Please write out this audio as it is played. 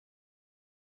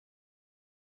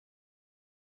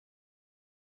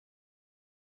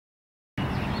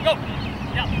Go.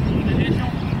 Ja. Position.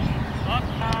 Start.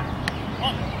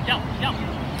 On. Ja. Ja.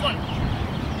 Swirl.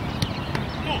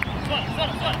 Two. Swirl.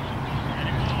 Swirl. Swirl.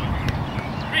 Very good.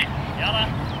 Three. Yalla.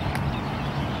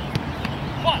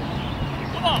 One.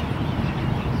 Come on.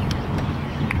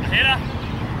 Ahera.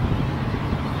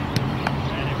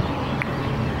 Very good.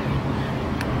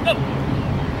 Go.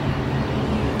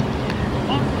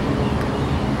 One.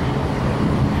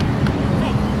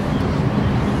 Two.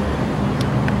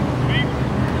 Three.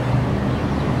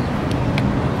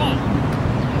 Four.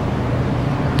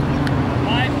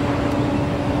 Five.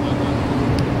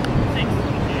 Six.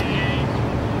 Eight.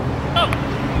 Go.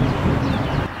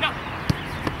 Now.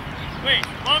 Wait.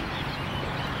 One.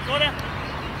 Shoulder.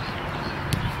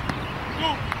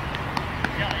 Two.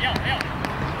 Yeah.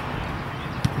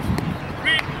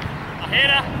 Three.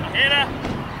 Ahera.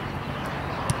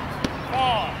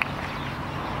 Four.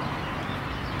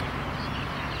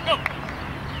 Go.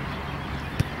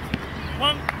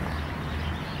 One.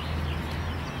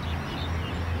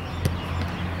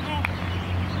 Two.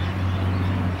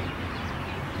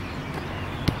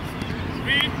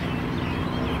 Three.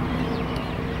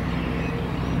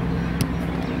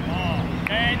 Four.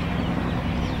 10.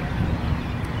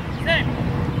 Same.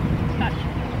 Touch.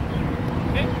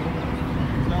 Okay.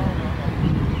 Now.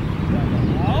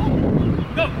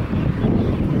 Go.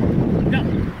 Yeah.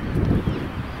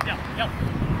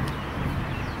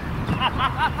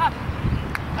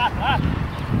 Up.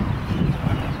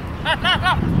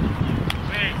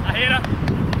 Wait, ahera.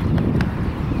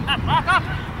 Up.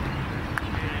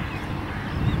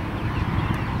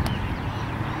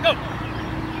 Go.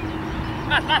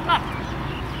 Up.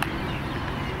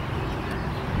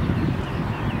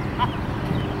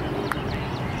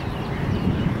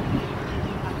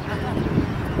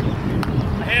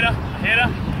 Ahera.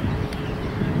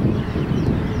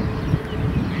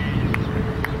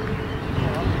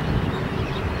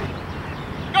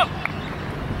 Go.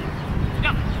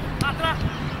 Yeah. Atra.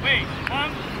 Wait.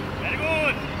 One. Very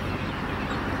good.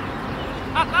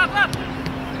 Up.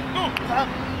 Two.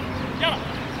 Yalla.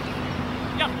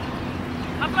 Yeah.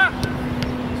 Atra.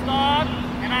 Stop.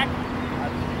 Enak.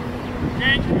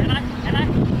 Change. Enak.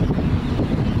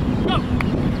 Go.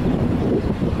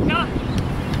 Yalla.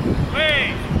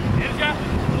 Wait. Erja.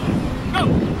 Go.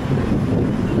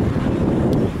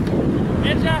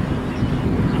 Erja.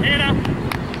 Ahera.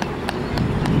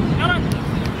 Yalla.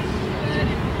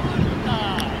 Very good.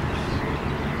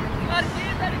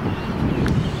 Very good.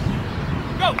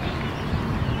 Go.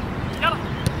 Yalla.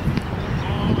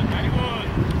 Oh, very good.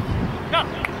 Go.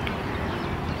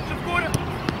 Shukura.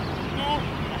 Two.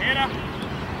 Ahera.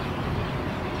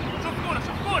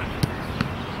 Shukura.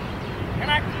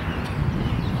 Enak.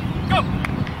 Go.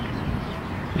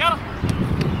 Yalla.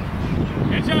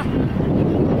 Erja.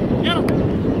 Yalla.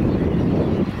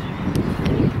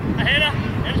 Ahera.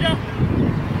 Erja.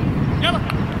 Yalla.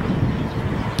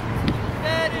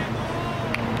 Very good.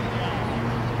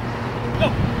 Go.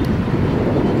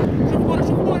 Shukura.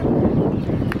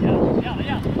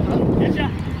 Yalla. Erja.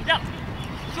 Yalla.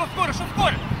 Shukura.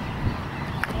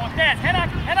 On 10. Enak.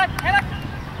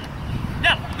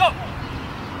 Yalla. Go.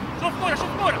 Shukura.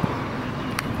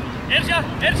 Erja.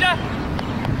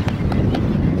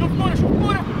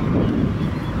 Shukura.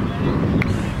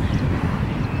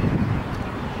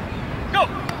 Go.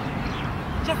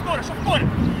 Shukura.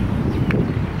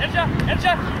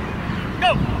 Erja.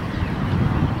 Go.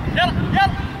 Yalla.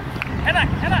 Enak.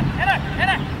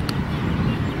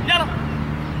 Yalla.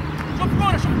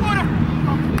 Shukura.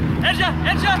 Erja.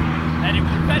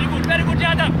 Very good,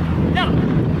 Yadam. Yalla.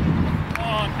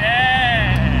 Oh,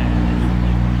 there.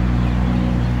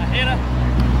 Ahera.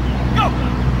 Go.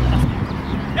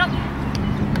 Yalla.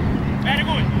 Very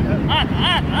good.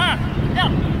 Atra.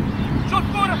 Yalla.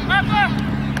 Shukura. Atra.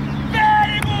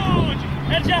 Very good.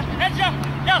 Erja.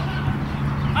 Yalla.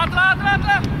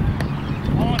 Atra.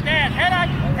 Oh, there. Enak.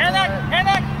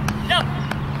 Yalla.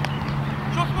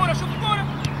 Shukura.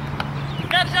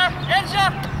 Erja.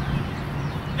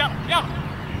 Yalla.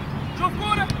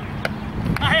 Shukura.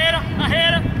 Ahera.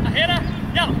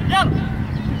 Yalla.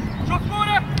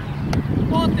 Shukura.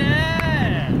 Oh,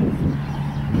 there.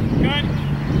 Good.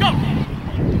 Go.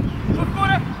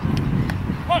 Shukura.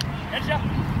 One. Erja.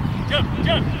 Jump.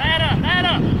 Naira.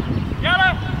 Yalla.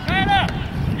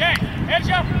 Yeah.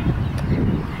 Erja.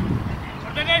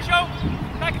 Coordination.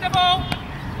 Back the ball.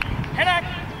 Enak.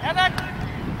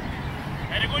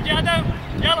 Very good, Yadam.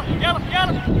 Yalla.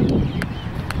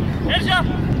 Erja.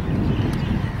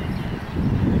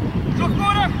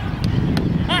 Shukura.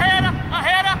 Ahera.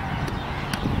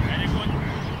 Very good.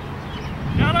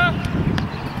 Yalla.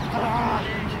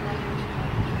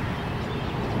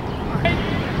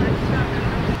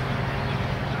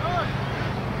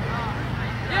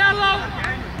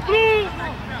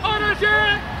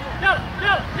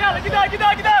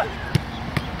 كده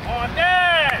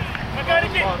ممتاز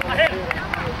مكانك اهي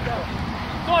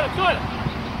بسرعة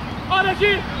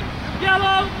اورنجي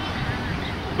يلا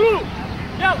برو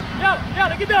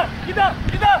يلا كده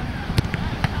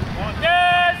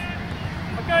ممتاز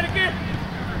مكانك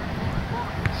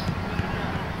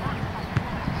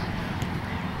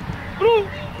برو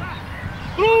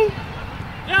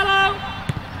يلا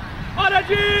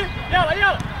اورنجي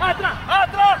يلا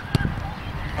اطرح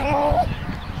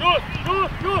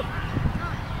شوت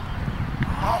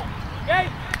اوكي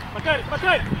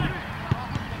مكانك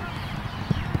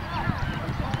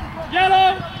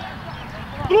يلا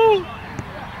برو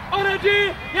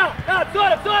اورنجي يلا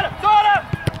بسرعة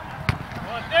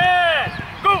ممتاز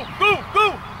جو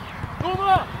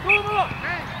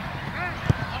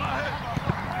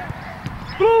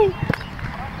برو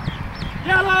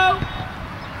يلا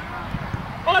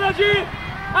اورنجي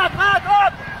هات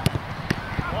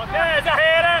ممتاز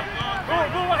هيرة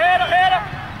جو هيرة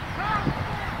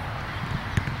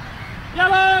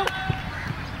يلا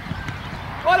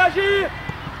اورنجي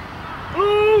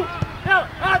يلا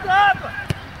هات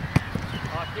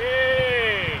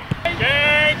اوكي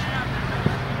change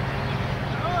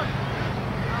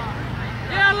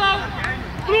يلا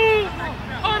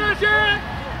اورنجي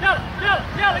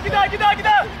يلا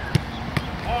كده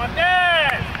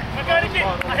ممتاز مكانك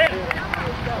اهي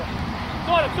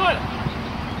بسرعة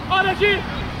اورنجي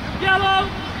يلا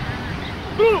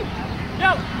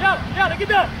يلا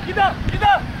كده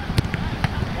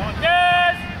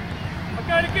ممتاز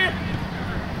مكانك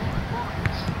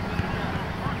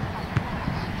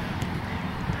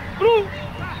برو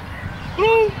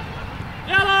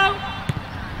يلا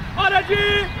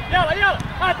اورنجي يلا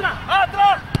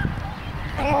اطرح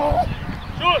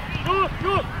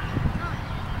شوت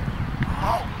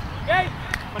اوكي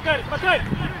مكانك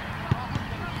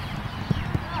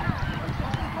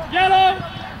يلا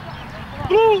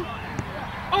برو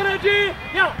اورنجي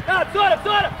يلا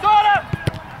بسرعة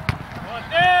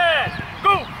ممتاز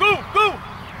جو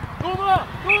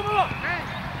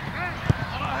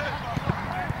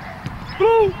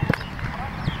برو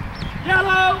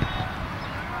يلا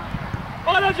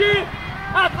اورنجي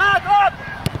هات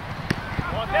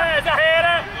ممتاز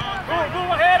هيرة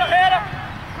جو هيرة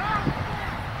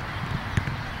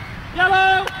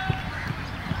يلا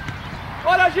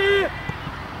اورنجي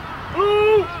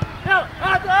يلا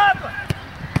هات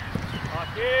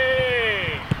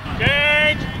اوكي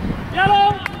change يلا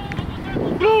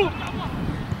برو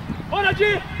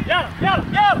اورنجي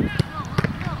يلا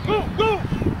جو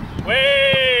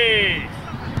ويت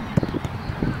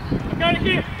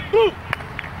مكانك برو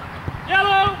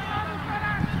يلا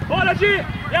اورنجي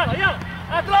يلا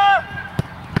اطلع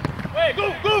ويت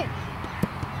جو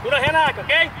كرة هناك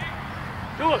اوكي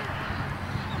شوف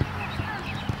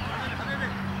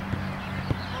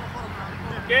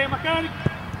اوكي مكانك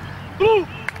برو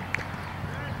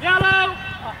يلا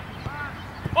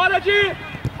اورنجي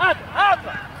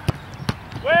اطلع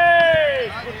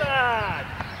ويت ممتاز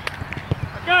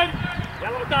مكانك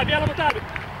يلا متابع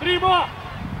 3 more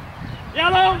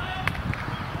يلا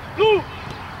برو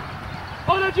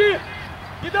اورنجي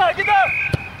كده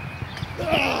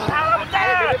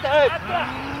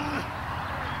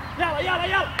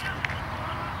يلا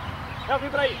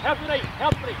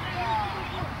help me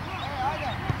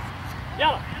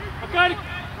يلا مكانك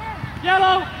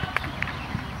يلا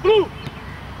برو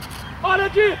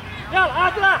اورنجي يلا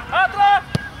اطلع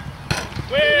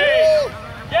ويت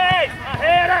يس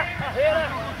هيرة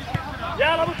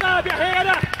يلا متابع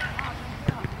هيرة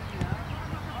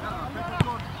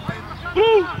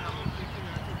برو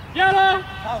يلا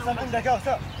اوسم عندك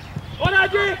اوسم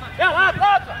اورنجي يلا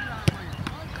اطلع ثانك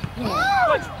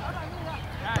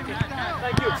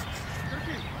يو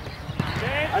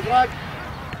ازرق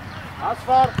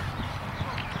اصفر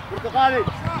برتقالي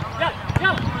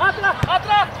يلا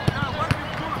اطلع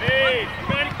ايه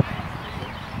مكانك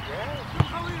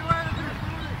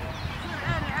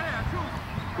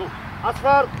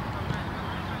اصفر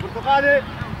برتقالي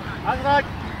ازرق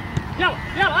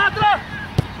يلا اطلع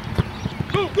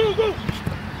جو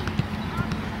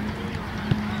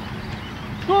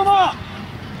توما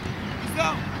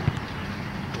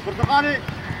برتقالي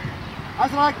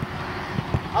ازرق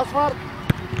اصفر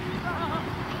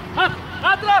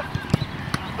اطلع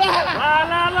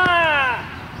لا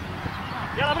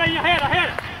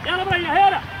يلا بريا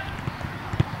هيرة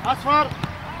اصفر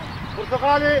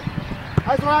برتقالي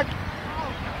ازرق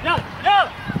يلا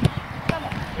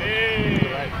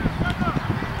إيه.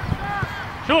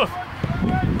 شوف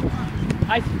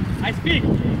I speak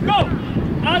go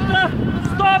ultra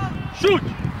stop shoot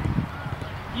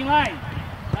in line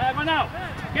diagonal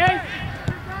okay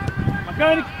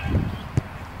مكانك.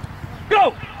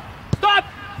 جو ستوب.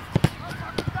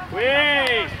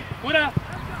 كويس. كرة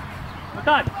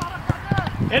مكان.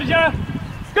 ارجع.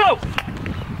 جو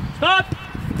ستوب.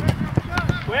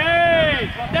 كويس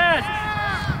ممتاز.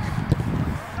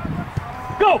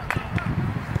 جو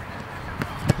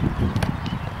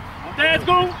ممتاز.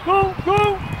 جو جو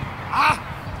جو.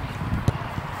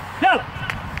 يلا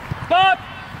ستوب.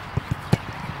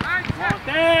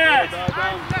 ممتاز.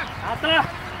 اطرح.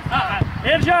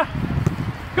 ارجع.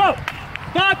 جو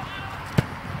ستوب.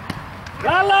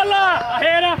 لا لا لا.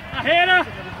 اخيرا اخيرا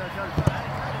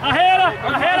اخيرا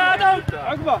اخيرا. ادم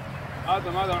عقبه.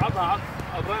 ادم عطها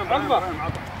ابراهيم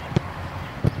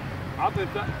عطي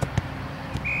انت.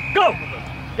 جو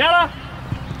يلا.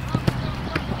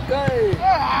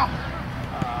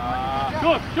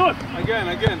 شوت شوت.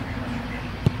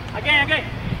 again.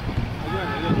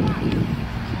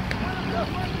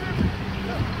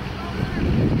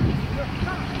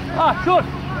 Shoot.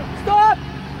 Stop.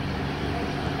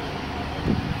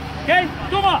 Okay,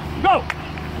 two more. Go.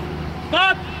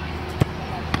 Stop.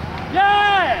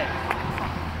 Yay.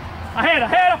 Ahead.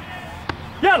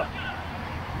 Yellow.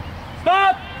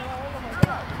 Stop.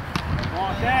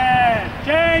 Okay.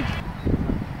 Change.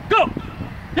 Go.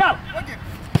 Yellow.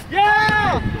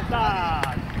 Yes.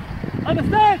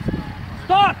 Understand?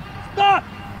 Stop.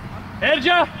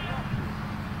 ارجع.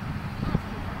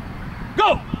 Go.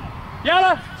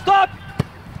 Yellow. Stop.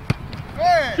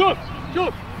 Shoot.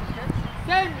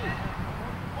 Send me.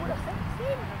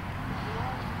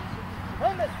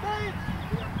 Understand?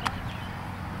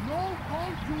 No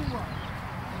goal Juma.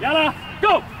 Yalla,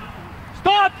 go!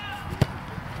 Stop!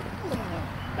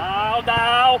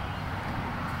 Down.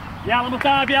 Yalla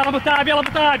متابع.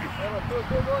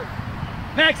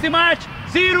 Next match,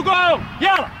 0 goal.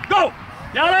 Yalla, go!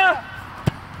 Yalla!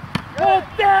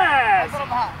 ممتاز!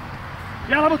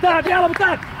 يلا متابع.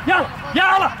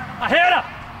 يلا. أخيرا.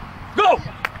 Go!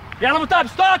 يلا متابع.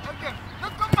 Stop!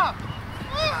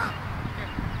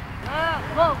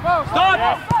 Go. Stop!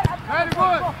 Very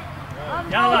good.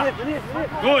 يلا.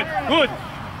 Good.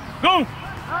 Go!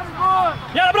 Very good.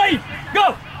 يلا إبراهيم.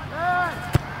 Go!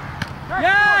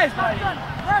 Yes!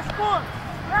 That's good.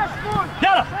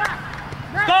 يلا.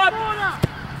 Stop!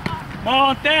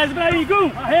 ممتاز إبراهيم.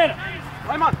 Go! أخيرا.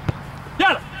 ايمن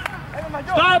يلا.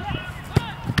 Stop!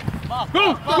 Go!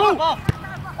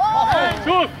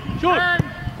 شوت.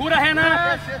 كرة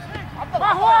هنا.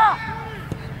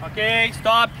 Okay,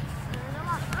 stop.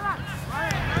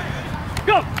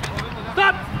 Go!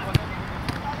 Stop!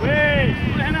 Wait!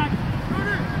 كرة هنا.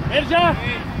 ارجع.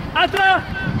 أسرع.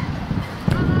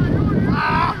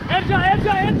 ارجع.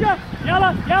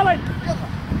 يلا.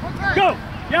 Go!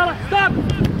 يلا. Stop!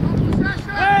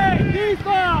 Hey!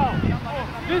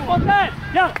 This ball dead.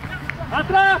 يلا.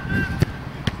 أسرع.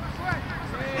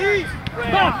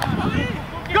 Stop!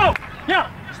 Go! Yeah!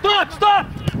 Stop!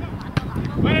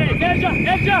 Wait! ارجع!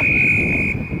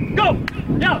 Go!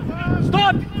 Yeah!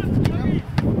 Stop!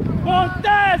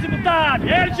 ممتاز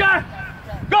ارجع!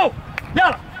 Go!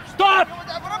 يلا! Stop!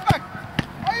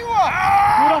 ايوه.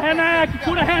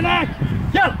 كرة هناك!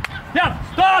 يلا!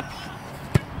 Stop!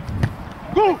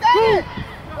 Go!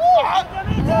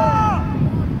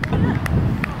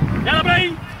 يلا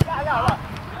إبراهيم!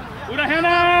 كرة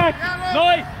هناك!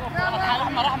 نوي!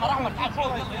 احمر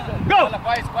Go!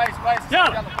 كويس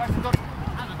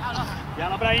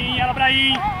يلا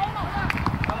إبراهيم!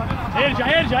 ارجع!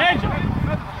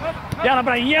 يلا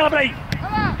إبراهيم!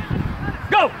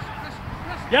 Go!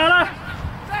 يلا!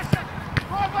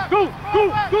 Go!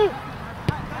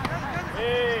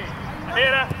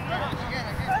 أخيرا!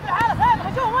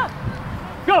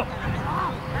 Go!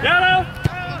 يلا!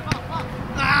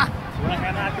 كرة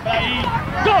هناك إبراهيم!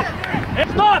 Go!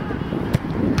 Stop!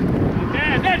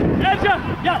 ارجع!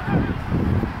 يلا!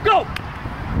 Go!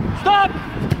 Stop!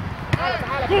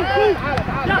 Go!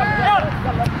 يلا!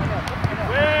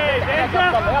 Wait! ارجع!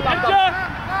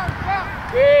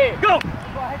 Go!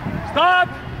 Stop!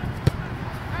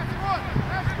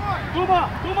 Two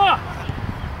more!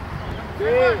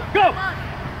 Go!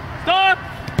 Stop!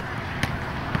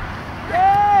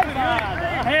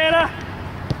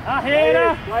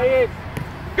 أخيرا! كويس.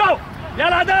 Go!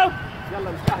 يلا عدو!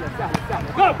 يلا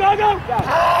سهله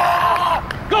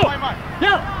Go!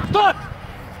 يلا! Stop!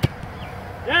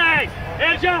 Yes!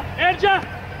 ارجع!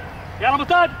 يلا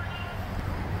مطاد!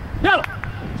 يلا!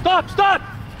 Stop!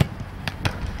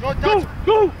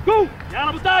 Go!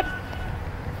 يلا مطاد!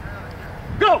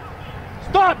 Go!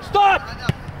 Stop!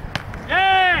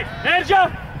 Yes! ارجع!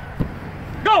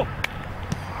 Go!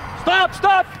 Stop!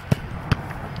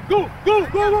 Go!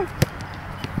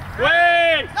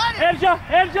 Wait!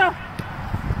 ارجع!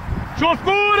 شوف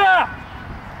كورة.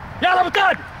 يلا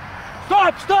بتقدم.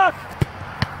 ستوب ستوب.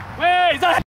 وي